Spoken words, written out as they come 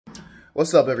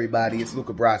What's up, everybody? It's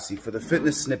Luca Brasi. For the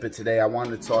fitness snippet today, I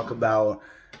wanted to talk about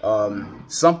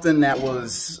something that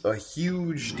was a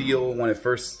huge deal when it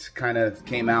first kind of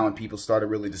came out and people started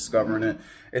really discovering it.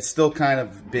 It's still kind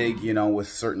of big, you know, with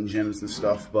certain gyms and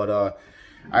stuff, but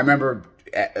I remember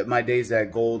at my days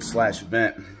at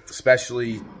Gold/Vent,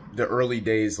 especially the early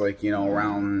days, like, you know,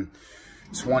 around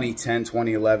 2010,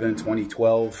 2011,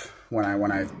 2012, when I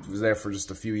was there for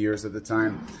just a few years at the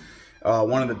time.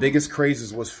 One of the biggest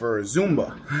crazes was for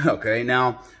Zumba. Okay,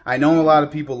 now I know a lot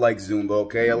of people like Zumba.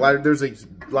 Okay, there's a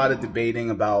lot of debating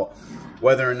about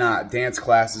whether or not dance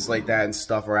classes like that and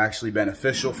stuff are actually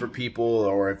beneficial for people,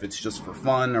 or if it's just for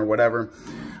fun or whatever.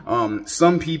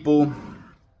 Some people,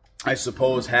 I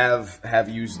suppose, have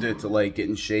used it to like get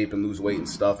in shape and lose weight and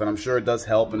stuff, and I'm sure it does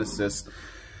help and assist.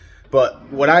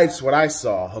 But what I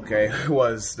saw, okay,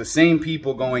 was the same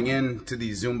people going into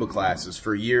these Zumba classes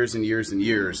for years and years and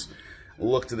years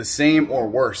looked the same or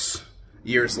worse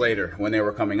years later when they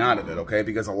were coming out of it, okay?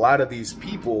 Because a lot of these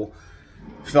people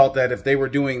felt that if they were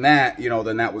doing that, you know,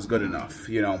 then that was good enough,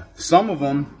 you know. Some of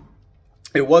them,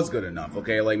 it was good enough,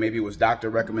 okay? Like maybe it was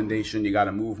doctor recommendation, you got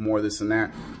to move more, this and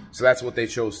that. So that's what they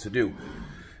chose to do.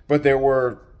 But there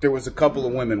was a couple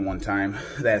of women one time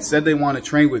that said they want to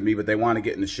train with me, but they want to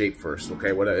get into shape first,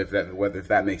 okay? If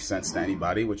that makes sense to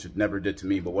anybody, which it never did to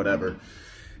me, but whatever.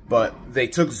 But they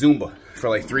took Zumba for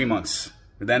like 3 months.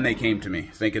 Then they came to me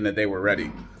thinking that they were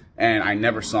ready, and I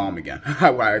never saw them again.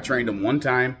 I trained them one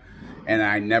time, and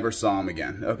I never saw them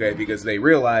again, okay? Because they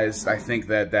realized, I think,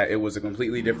 that it was a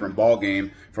completely different ball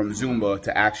game from Zumba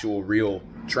to actual real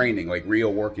training, like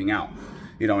real working out.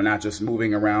 You know, not just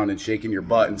moving around and shaking your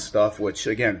butt and stuff, which,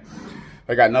 again,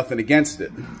 I got nothing against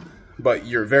it. But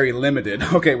you're very limited,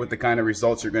 okay, with the kind of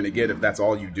results you're going to get if that's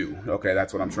all you do, okay?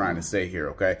 That's what I'm trying to say here,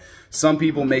 okay? Some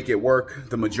people make it work.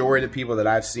 The majority of people that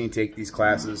I've seen take these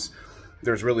classes,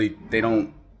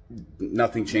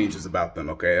 nothing changes about them,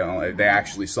 okay?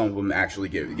 Some of them actually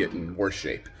get in worse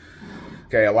shape.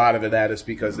 Okay, a lot of that is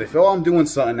because they feel, oh, I'm doing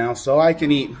something now, so I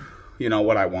can eat, you know,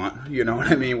 what I want, you know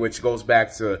what I mean? Which goes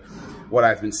back to what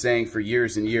I've been saying for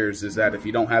years and years, is that if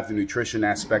you don't have the nutrition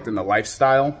aspect and the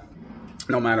lifestyle,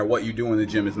 no matter what you do in the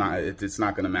gym, it's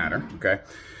not going to matter, okay?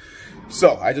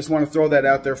 So I just want to throw that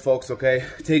out there, folks, okay?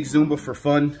 Take Zumba for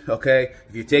fun, okay?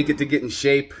 If you take it to get in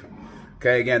shape,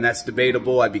 okay, again, that's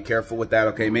debatable. I'd be careful with that,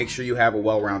 okay? Make sure you have a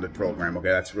well-rounded program, okay?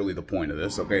 That's really the point of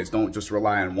this, okay? Is don't just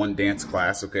rely on one dance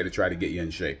class, okay, to try to get you in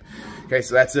shape. Okay,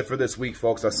 so that's it for this week,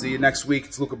 folks. I'll see you next week.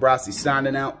 It's Luca Brasi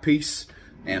signing out. Peace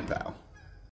and pow.